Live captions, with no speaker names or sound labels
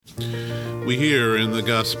We hear in the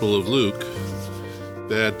Gospel of Luke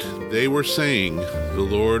that they were saying, "The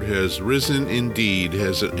Lord has risen indeed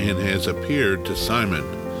and has appeared to Simon."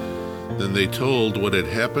 Then they told what had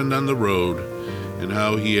happened on the road and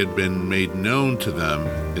how he had been made known to them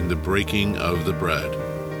in the breaking of the bread.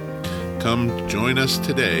 Come join us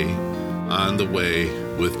today on The Way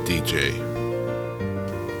with DJ.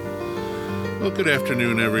 Well, good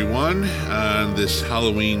afternoon, everyone. On this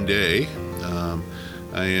Halloween day,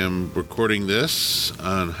 I am recording this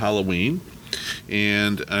on Halloween,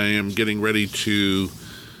 and I am getting ready to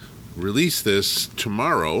release this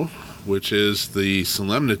tomorrow, which is the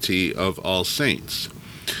Solemnity of All Saints.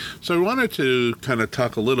 So I wanted to kind of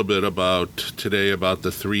talk a little bit today about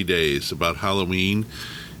the 3 days, about Halloween,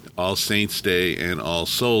 All Saints Day, and All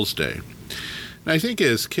Souls Day. And I think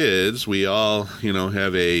as kids, we all,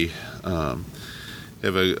 have a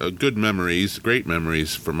good memories, great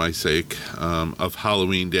memories for my sake, of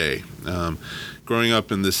Halloween Day. Growing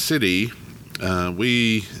up in the city,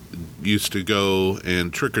 we used to go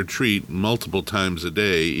and trick-or-treat multiple times a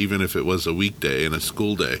day, even if it was a weekday and a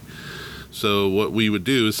school day. So what we would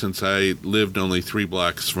do, since I lived only 3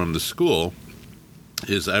 blocks from the school,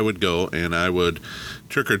 is I would go and I would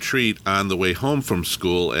trick-or-treat on the way home from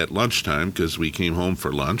school at lunchtime, because we came home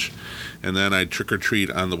for lunch, and then I'd trick-or-treat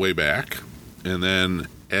on the way back. And then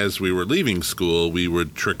as we were leaving school, we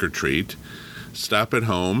would trick-or-treat, stop at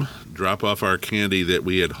home, drop off our candy that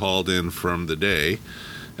we had hauled in from the day,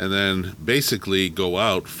 and then basically go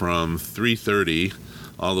out from 3:30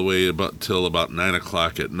 all the way till about 9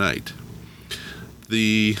 o'clock at night.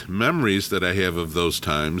 The memories that I have of those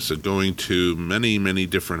times of going to many, many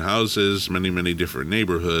different houses, many, many different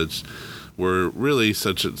neighborhoods, were really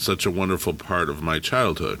such a wonderful part of my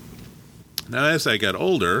childhood. Now, as I got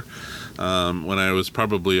older, when I was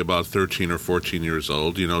probably about 13 or 14 years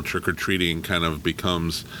old, trick-or-treating kind of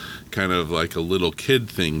becomes kind of like a little kid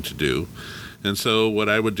thing to do. And so what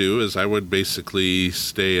I would do is I would basically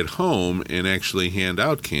stay at home and actually hand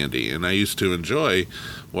out candy. And I used to enjoy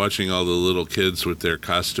watching all the little kids with their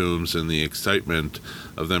costumes and the excitement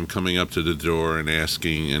of them coming up to the door and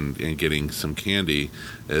asking and getting some candy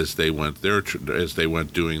as they went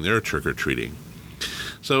doing their trick-or-treating.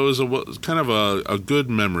 So it was kind of a good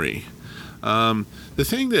memory. The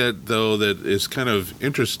thing that is kind of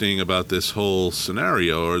interesting about this whole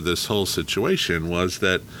scenario or this whole situation was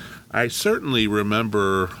that I certainly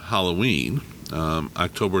remember Halloween,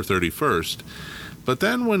 October 31st, but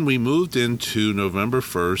then when we moved into November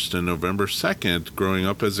 1st and November 2nd, growing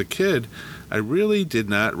up as a kid, I really did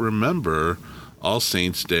not remember All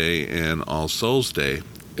Saints Day and All Souls Day.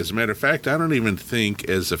 As a matter of fact, I don't even think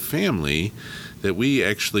as a family that we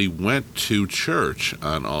actually went to church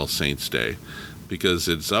on All Saints Day, because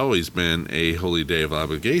it's always been a holy day of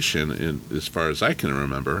obligation as far as I can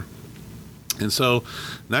remember. And so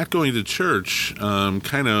not going to church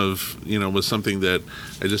was something that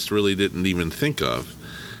I just really didn't even think of.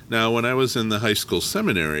 Now, when I was in the high school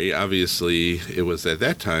seminary, obviously it was at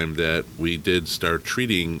that time that we did start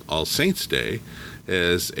treating All Saints Day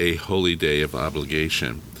as a holy day of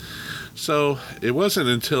obligation. So it wasn't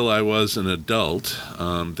until I was an adult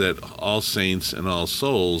that All Saints and All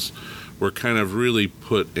Souls were kind of really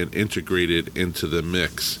put and integrated into the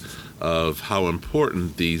mix of how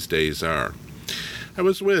important these days are. I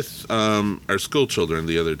was with our school children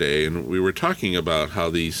the other day, and we were talking about how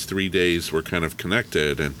these 3 days were kind of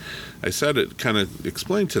connected, and I said it kind of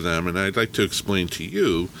explained to them, and I'd like to explain to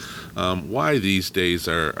you why these days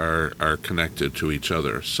are connected to each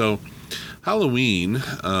other. So Halloween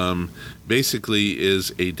basically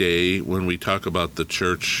is a day when we talk about the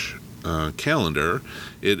church calendar.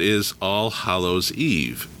 It is All Hallows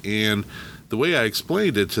Eve. And the way I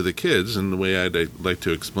explained it to the kids and the way I'd like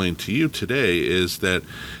to explain to you today is that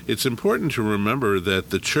it's important to remember that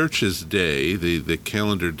the church's day, the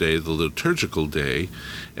calendar day, the liturgical day,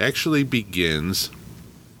 actually begins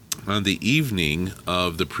on the evening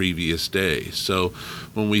of the previous day. So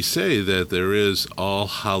when we say that there is All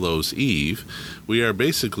Hallows Eve, we are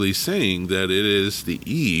basically saying that it is the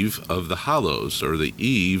eve of the Hallows, or the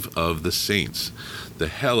eve of the saints. The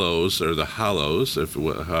Hallows, or the Hallows,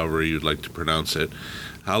 however you'd like to pronounce it,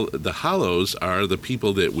 the Hallows are the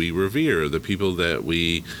people that we revere, the people that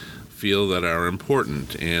we feel that are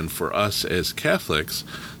important. And for us as Catholics,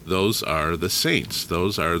 those are the saints.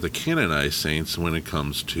 Those are the canonized saints when it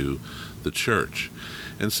comes to the church.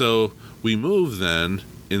 And so we move then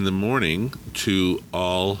in the morning to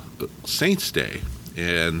All Saints Day.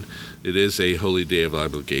 And it is a holy day of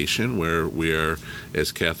obligation where we are,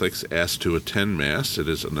 as Catholics, asked to attend Mass. It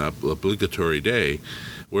is an obligatory day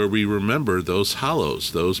where we remember those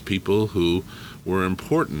hallows, those people who were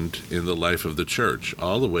important in the life of the church,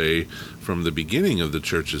 all the way from the beginning of the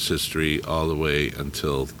church's history all the way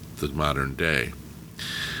until the modern day.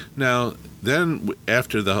 Now, then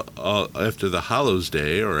after the Hallows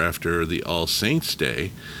Day, or after the All Saints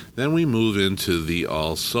Day, then we move into the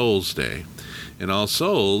All Souls Day. And All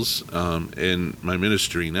Souls, in my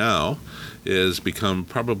ministry now, has become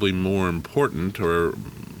probably more important or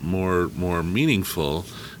more meaningful,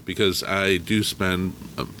 because I do spend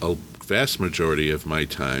a vast majority of my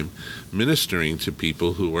time ministering to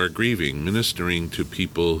people who are grieving, ministering to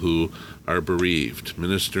people who are bereaved,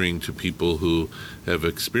 ministering to people who have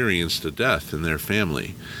experienced a death in their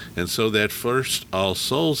family. And so that first All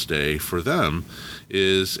Souls Day for them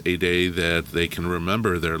is a day that they can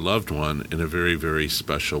remember their loved one in a very, very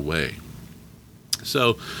special way.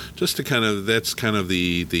 So just to that's kind of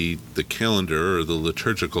the calendar, or the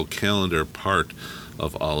liturgical calendar part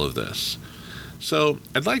of all of this. So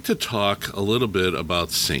I'd like to talk a little bit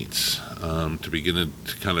about saints, to begin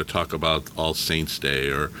to kind of talk about All Saints Day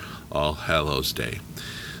or All Hallows Day.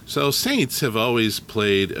 So saints have always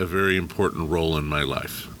played a very important role in my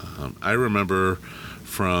life. I remember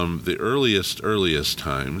from the earliest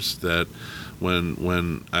times that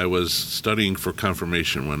when I was studying for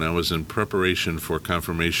confirmation, when I was in preparation for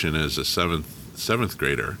confirmation as a seventh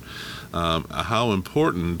grader, how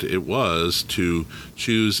important it was to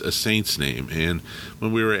choose a saint's name. And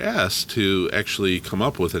when we were asked to actually come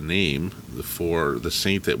up with a name for the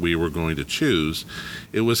saint that we were going to choose,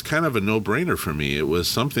 it was kind of a no-brainer for me. It was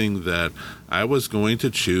something that I was going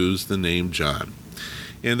to choose the name John.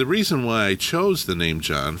 And the reason why I chose the name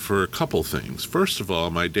John, for a couple things. First of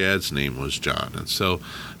all, my dad's name was John, and so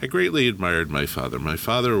I greatly admired my father. My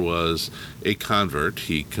father was a convert.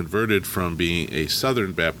 He converted from being a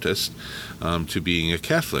Southern Baptist to being a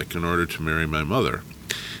Catholic in order to marry my mother.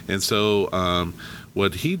 And so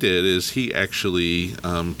what he did is he actually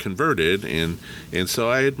converted, and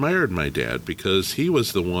so I admired my dad, because he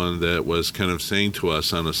was the one that was kind of saying to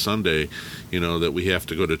us on a Sunday, that we have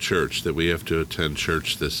to go to church, that we have to attend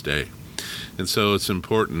church this day. And so it's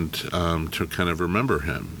important to kind of remember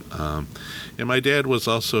him. And my dad was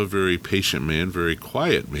also a very patient man, very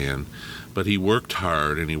quiet man, but he worked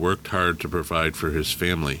hard, and he worked hard to provide for his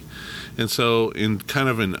family. And so in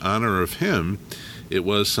honor of him, it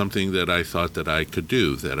was something that I thought that I could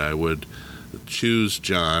do, that I would choose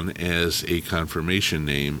John as a confirmation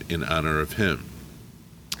name in honor of him.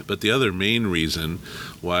 But the other main reason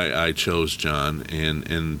why I chose John,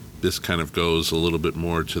 and this kind of goes a little bit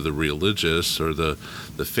more to the religious or the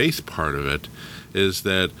faith part of it, is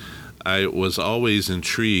that I was always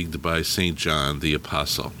intrigued by St. John the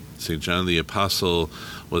Apostle. St. John the Apostle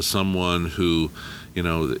was someone who,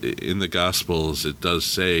 in the Gospels it does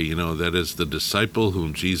say, that is the disciple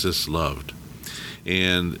whom Jesus loved.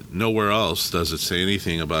 And nowhere else does it say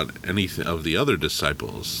anything about any of the other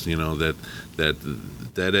disciples,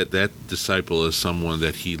 that disciple is someone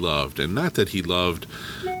that he loved. And not that he loved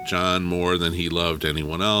John more than he loved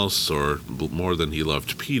anyone else, or more than he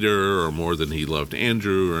loved Peter, or more than he loved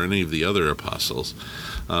Andrew, or any of the other apostles.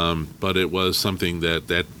 But it was something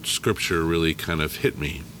that scripture really kind of hit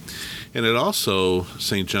me. And it also,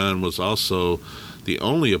 St. John was also the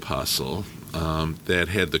only apostle that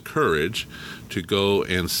had the courage to go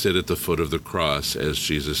and sit at the foot of the cross as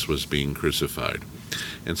Jesus was being crucified.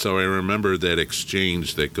 And so I remember that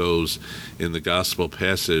exchange that goes in the gospel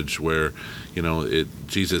passage where,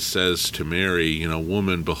 Jesus says to Mary,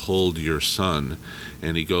 "Woman, behold your son."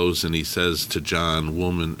 And he goes and he says to John,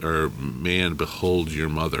 "Man, behold your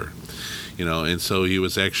mother." And so he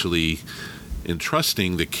was actually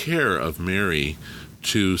entrusting the care of Mary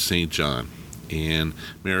to St. John. And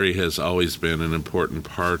Mary has always been an important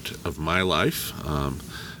part of my life.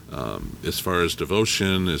 As far as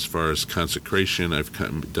devotion, as far as consecration, I've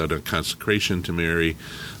done a consecration to Mary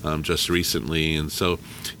just recently, and so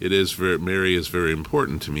Mary is very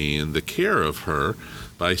important to me, and the care of her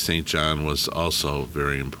by St. John was also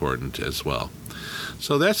very important as well.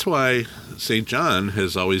 So that's why St. John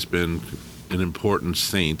has always been an important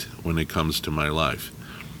saint when it comes to my life.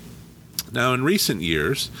 Now, in recent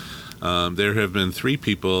years, there have been 3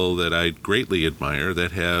 people that I greatly admire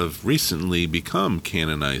that have recently become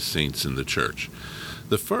canonized saints in the church.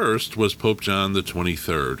 The first was Pope John the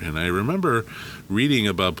 23rd, and I remember reading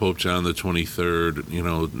about Pope John the 23rd,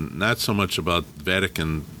 not so much about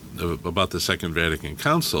the Second Vatican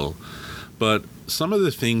Council, but some of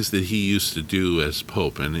the things that he used to do as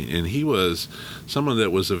Pope, and he was someone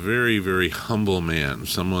that was a very, very humble man,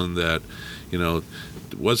 someone that,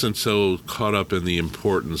 wasn't so caught up in the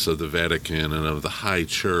importance of the Vatican and of the high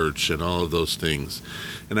church and all of those things.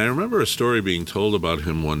 And I remember a story being told about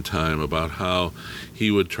him one time about how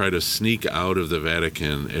he would try to sneak out of the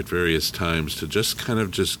Vatican at various times to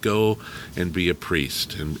just go and be a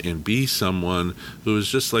priest and be someone who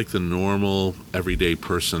was just like the normal everyday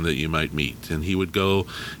person that you might meet. And he would go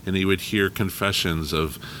and he would hear confessions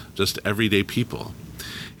of just everyday people.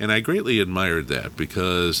 And I greatly admired that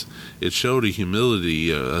because it showed a humility,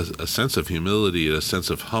 a sense of humility, a sense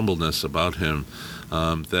of humbleness about him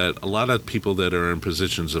that a lot of people that are in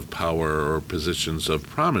positions of power or positions of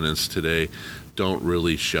prominence today don't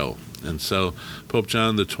really show. And so Pope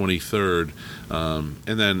John the 23rd,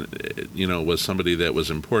 and then, was somebody that was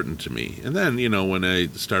important to me. And then, when I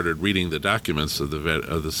started reading the documents of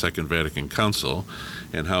the Second Vatican Council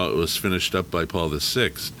and how it was finished up by Paul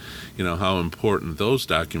VI, how important those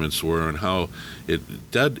documents were and how it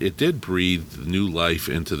did breathe new life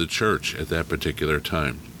into the church at that particular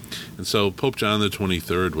time. And so Pope John the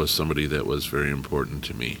 23rd was somebody that was very important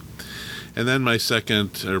to me. And then my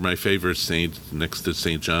favorite saint, next to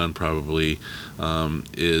St. John probably,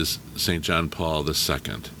 is St. John Paul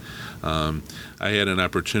II. I had an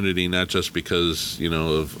opportunity, not just because,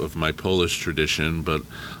 of my Polish tradition, but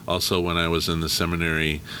also when I was in the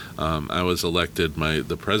seminary, I was elected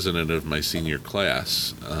the president of my senior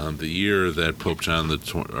class. The year that Pope John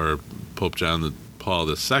Paul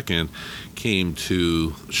II came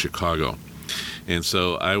to Chicago. And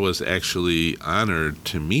so I was actually honored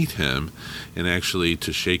to meet him and actually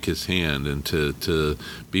to shake his hand and to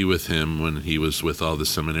be with him when he was with all the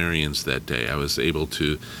seminarians that day. I was able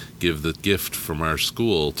to give the gift from our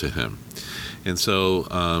school to him. And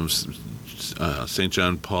so St.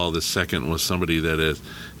 John Paul II was somebody that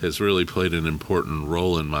has really played an important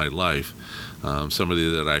role in my life. Somebody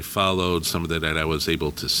that I followed, somebody that I was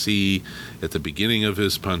able to see at the beginning of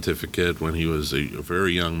his pontificate when he was a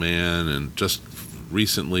very young man and just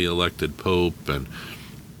recently elected Pope and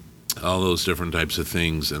all those different types of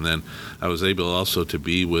things. And then I was able also to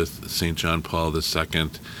be with St. John Paul II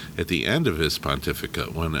at the end of his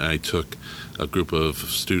pontificate when I took a group of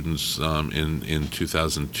students in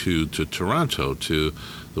 2002 to Toronto to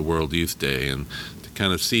the World Youth Day, and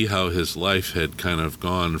kind of see how his life had kind of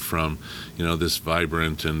gone from, this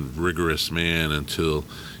vibrant and rigorous man until,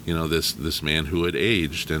 this man who had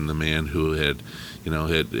aged, and the man who had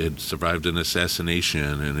survived an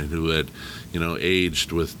assassination, and who had,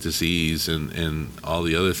 aged with disease and all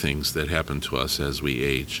the other things that happen to us as we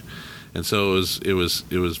age. And so it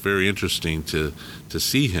was very interesting to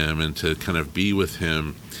see him and to kind of be with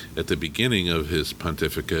him at the beginning of his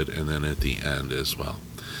pontificate and then at the end as well.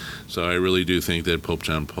 So I really do think that Pope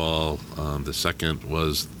John Paul II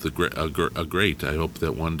was a great. I hope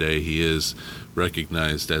that one day he is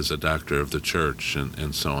recognized as a doctor of the church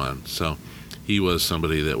and so on. So he was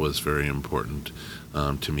somebody that was very important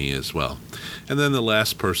to me as well. And then the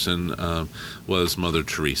last person was Mother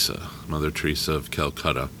Teresa of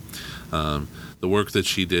Calcutta. The work that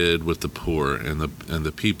she did with the poor and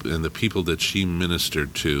the people that she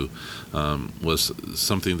ministered to was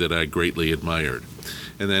something that I greatly admired.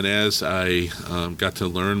 And then as I got to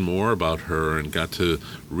learn more about her and got to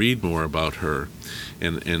read more about her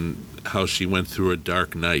and how she went through a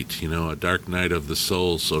dark night, a dark night of the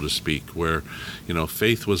soul, so to speak, where,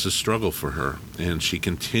 faith was a struggle for her. And she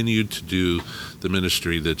continued to do the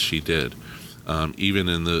ministry that she did, even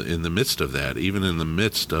in the midst of that, even in the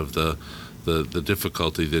midst of the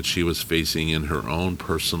difficulty that she was facing in her own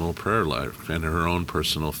personal prayer life and her own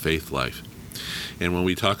personal faith life. And when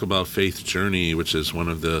we talk about Faith Journey, which is one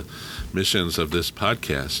of the missions of this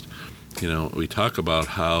podcast, we talk about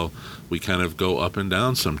how we kind of go up and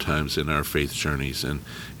down sometimes in our faith journeys. And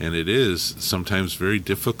it is sometimes very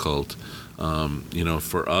difficult,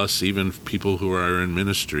 for us, even people who are in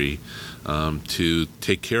ministry, to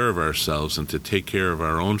take care of ourselves and to take care of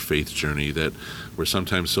our own faith journey, that we're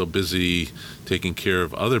sometimes so busy taking care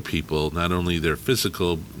of other people, not only their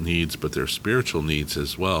physical needs, but their spiritual needs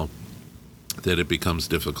as well, that it becomes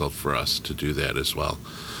difficult for us to do that as well.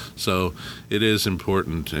 So it is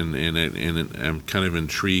important, and I'm kind of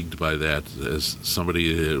intrigued by that as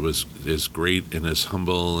somebody that is great and as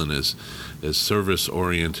humble and as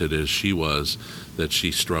service-oriented as she was, that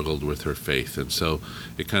she struggled with her faith. And so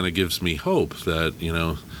it kind of gives me hope that,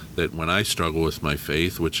 that when I struggle with my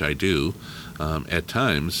faith, which I do at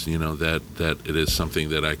times, that it is something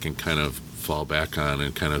that I can kind of fall back on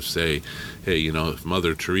and kind of say, hey, if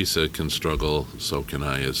Mother Teresa can struggle, so can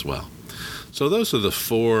I as well. So those are the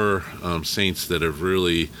four saints that have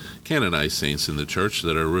really, canonized saints in the church,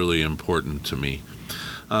 that are really important to me.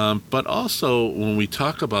 But also, when we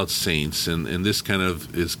talk about saints, and this kind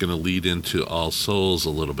of is going to lead into All Souls a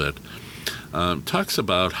little bit, talks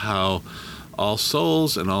about how all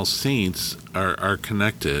souls and all saints are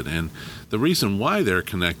connected. And the reason why they're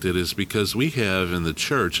connected is because we have in the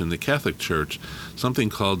church, in the Catholic Church, something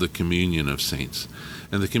called the Communion of Saints.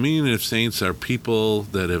 And the Communion of Saints are people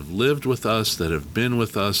that have lived with us, that have been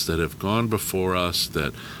with us, that have gone before us,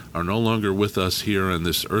 that are no longer with us here in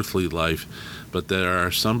this earthly life, but there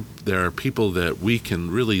are people that we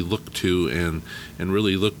can really look to and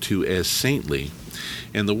really look to as saintly.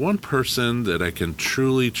 And the one person that I can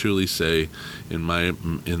truly say in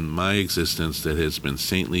my existence that has been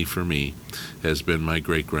saintly for me has been my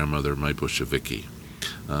great-grandmother, my Bolsheviki.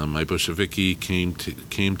 My Bolsheviki came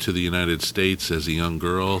to the United States as a young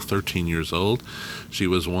girl, 13 years old. She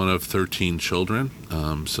was one of 13 children,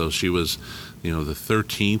 so she was, the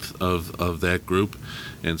 13th of that group.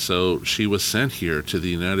 And so she was sent here to the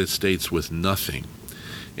United States with nothing.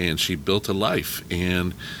 And she built a life.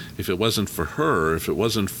 And if it wasn't for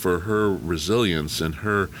her resilience and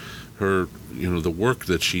her the work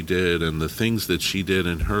that she did and the things that she did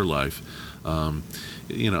in her life,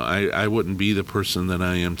 I wouldn't be the person that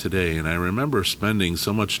I am today. And I remember spending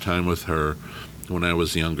so much time with her when I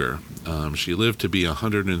was younger. She lived to be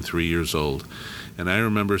 103 years old. And I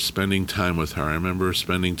remember spending time with her. I remember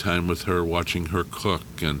spending time with her watching her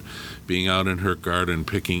cook and being out in her garden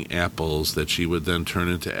picking apples that she would then turn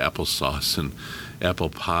into applesauce and apple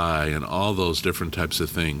pie and all those different types of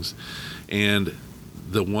things. And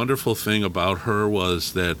the wonderful thing about her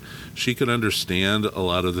was that she could understand a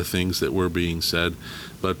lot of the things that were being said,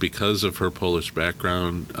 but because of her Polish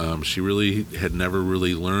background, she really had never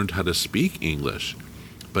really learned how to speak English.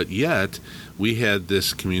 But yet, we had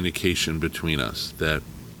this communication between us that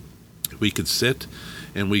we could sit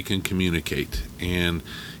and we can communicate. And,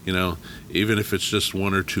 even if it's just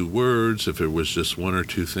one or two words, if it was just one or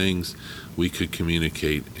two things, we could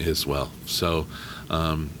communicate as well. So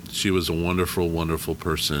she was a wonderful, wonderful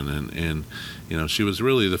person. And she was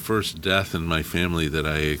really the first death in my family that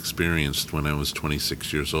I experienced when I was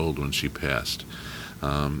 26 years old when she passed.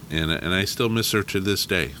 And I still miss her to this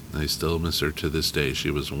day. She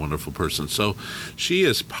was a wonderful person. So she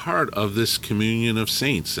is part of this communion of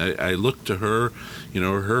saints. I look to her,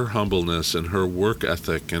 her humbleness and her work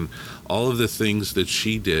ethic and all of the things that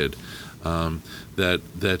she did,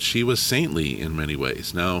 that she was saintly in many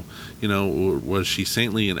ways. Now, was she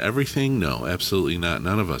saintly in everything? No, absolutely not.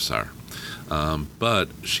 None of us are. But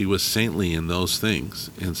she was saintly in those things.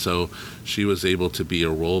 And so she was able to be a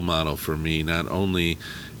role model for me, not only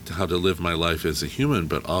to how to live my life as a human,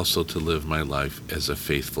 but also to live my life as a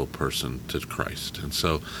faithful person to Christ. And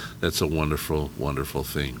so that's a wonderful, wonderful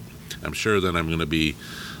thing. I'm sure that I'm going to be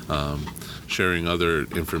sharing other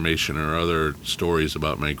information or other stories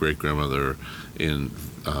about my great-grandmother in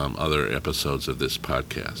other episodes of this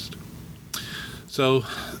podcast. So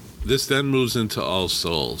this then moves into All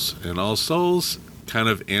Souls. And All Souls kind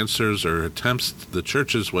of answers or attempts the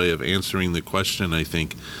church's way of answering the question, I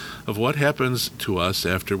think, of what happens to us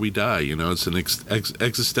after we die. It's an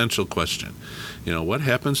existential question. What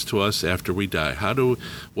happens to us after we die?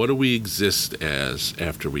 What do we exist as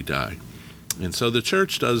after we die? And so the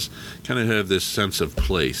church does kind of have this sense of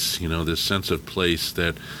place, this sense of place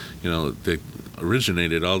that, that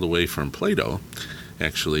originated all the way from Plato,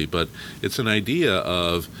 actually, but it's an idea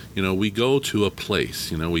of, we go to a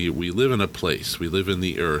place, we live in a place, we live in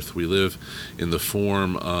the earth, we live in the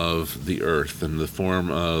form of the earth and the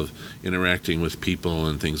form of interacting with people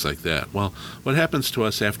and things like that. Well, what happens to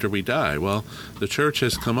us after we die? Well, the church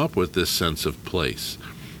has come up with this sense of place.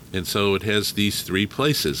 And so it has these three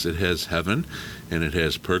places. It has heaven, and it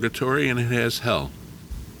has purgatory, and it has hell.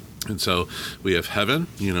 And so we have heaven,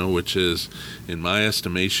 which is, in my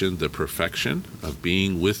estimation, the perfection of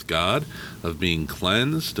being with God, of being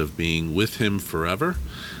cleansed, of being with Him forever.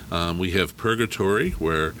 We have purgatory,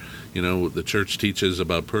 where, the church teaches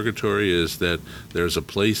about purgatory is that there's a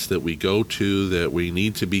place that we go to that we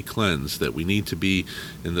need to be cleansed, that we need to be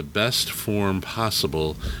in the best form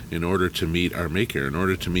possible in order to meet our Maker, in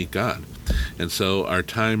order to meet God. And so our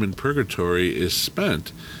time in purgatory is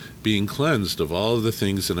spent being cleansed of all of the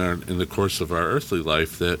things in the course of our earthly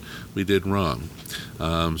life that we did wrong.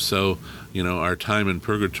 So our time in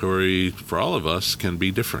purgatory for all of us can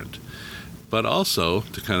be different. But also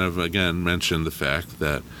to kind of, again, mention the fact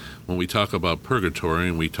that when we talk about purgatory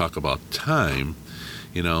and we talk about time,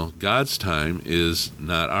 God's time is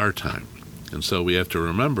not our time. And so we have to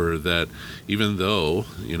remember that even though,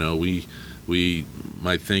 we we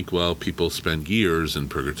might think, well, people spend years in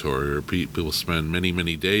purgatory, or people spend many,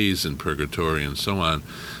 many days in purgatory, and so on.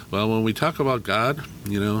 Well, when we talk about God,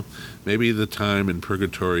 maybe the time in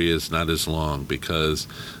purgatory is not as long, because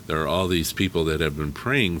there are all these people that have been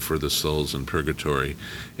praying for the souls in purgatory.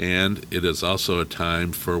 And it is also a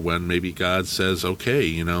time for when maybe God says,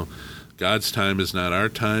 okay, God's time is not our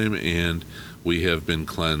time, and we have been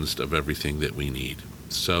cleansed of everything that we need.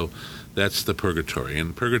 So that's the purgatory.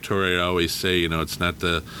 And purgatory, I always say, it's not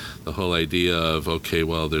the whole idea of, okay,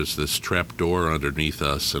 well, there's this trap door underneath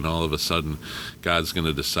us, and all of a sudden God's going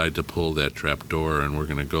to decide to pull that trap door, and we're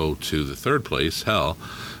going to go to the third place, hell.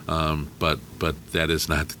 But that is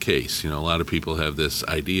not the case. A lot of people have this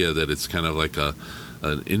idea that it's kind of like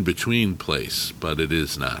an in-between place, but it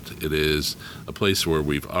is not. It is a place where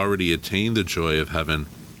we've already attained the joy of heaven,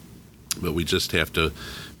 but we just have to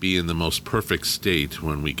be in the most perfect state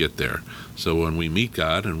when we get there. So when we meet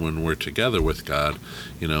God and when we're together with God,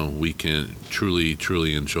 we can truly,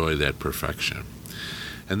 truly enjoy that perfection.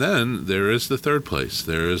 And then there is the third place.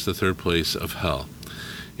 There is the third place of hell.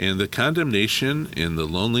 And the condemnation and the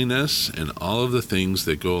loneliness and all of the things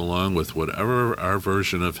that go along with whatever our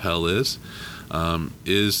version of hell is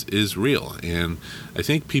real. And I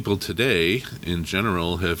think people today, in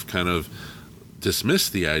general, have kind of dismiss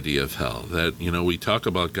the idea of hell, that we talk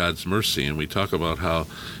about God's mercy, and we talk about how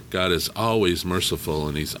God is always merciful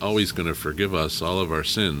and he's always going to forgive us all of our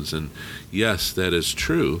sins. And yes, that is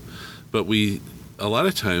true, but a lot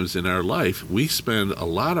of times in our life, we spend a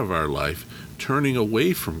lot of our life turning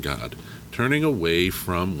away from God, turning away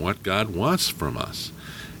from what God wants from us.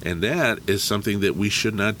 And that is something that we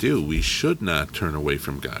should not do. We should not turn away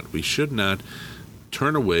from God. We should not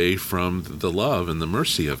turn away from the love and the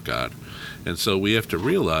mercy of God. And so we have to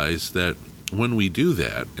realize that when we do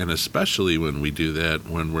that, and especially when we do that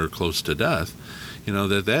when we're close to death,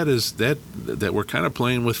 that we're kind of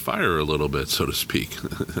playing with fire a little bit, so to speak.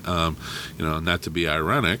 Not to be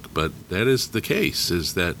ironic, but that is the case,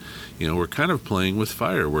 is that, we're kind of playing with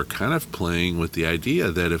fire. We're kind of playing with the idea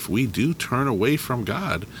that if we do turn away from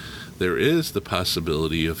God, there is the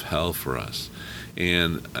possibility of hell for us.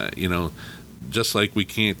 And, just like we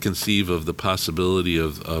can't conceive of the possibility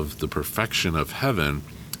of the perfection of heaven,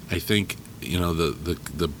 I think,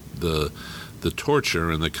 the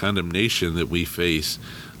torture and the condemnation that we face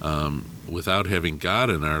without having God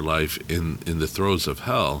in our life in the throes of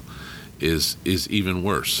hell is even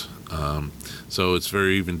worse. So it's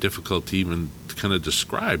very even difficult to even kind of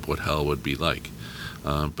describe what hell would be like.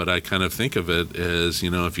 But I kind of think of it as,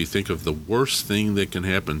 if you think of the worst thing that can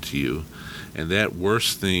happen to you, and that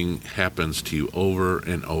worst thing happens to you over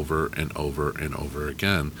and over and over and over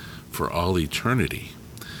again for all eternity,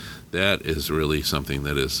 that is really something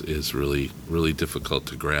that is really, really difficult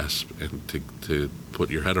to grasp and to put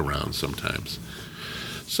your head around sometimes.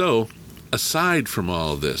 So, aside from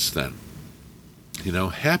all of this then,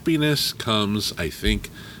 happiness comes, I think,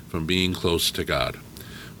 from being close to God.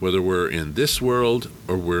 Whether we're in this world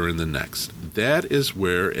or we're in the next. That is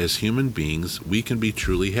where, as human beings, we can be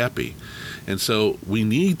truly happy. And so we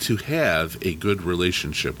need to have a good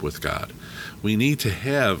relationship with God. We need to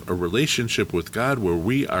have a relationship with God where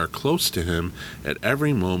we are close to Him at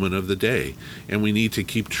every moment of the day. And we need to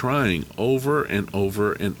keep trying over and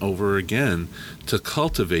over and over again to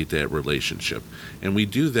cultivate that relationship. And we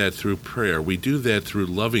do that through prayer. We do that through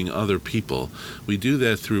loving other people. We do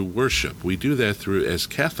that through worship. We do that through, as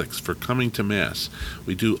Catholics, for coming to Mass.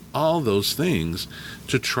 We do all those things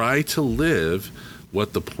to try to live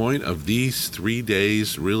what the point of these 3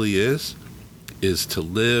 days really is to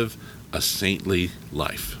live a saintly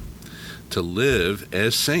life, to live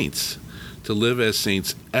as saints,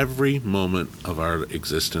 every moment of our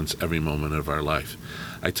existence, every moment of our life.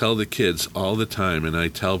 I tell the kids all the time, and I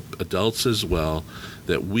tell adults as well,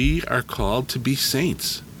 that we are called to be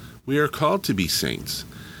saints. We are called to be saints.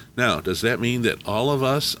 Now, does that mean that all of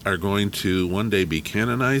us are going to one day be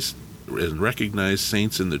canonized and recognized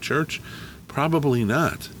saints in the church? Probably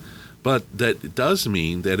not. But that does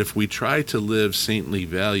mean that if we try to live saintly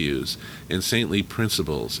values and saintly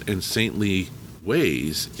principles and saintly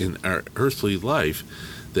ways in our earthly life,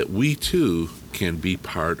 that we too can be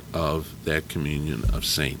part of that communion of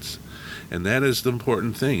saints. And that is the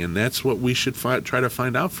important thing, and that's what we should try to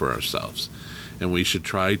find out for ourselves. And we should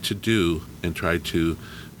try to do and try to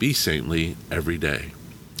be saintly every day.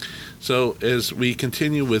 So as we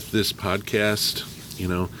continue with this podcast,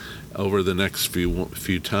 over the next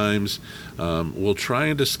few times, we'll try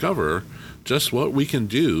and discover just what we can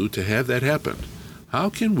do to have that happen. How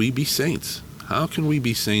can we be saints? How can we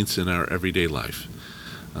be saints in our everyday life?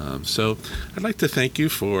 So I'd like to thank you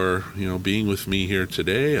for being with me here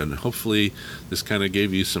today, and hopefully this kind of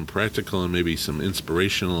gave you some practical and maybe some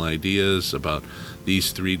inspirational ideas about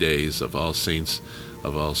these 3 days of All Saints,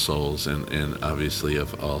 of All Souls, and obviously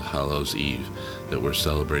of All Hallows Eve that we're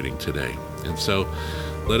celebrating today. And so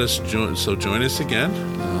join us again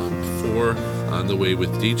for On the Way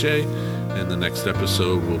with DJ, and the next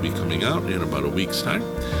episode will be coming out in about a week's time.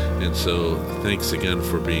 And so thanks again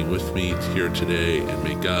for being with me here today, and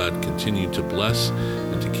may God continue to bless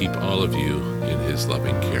and to keep all of you in his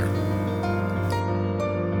loving care.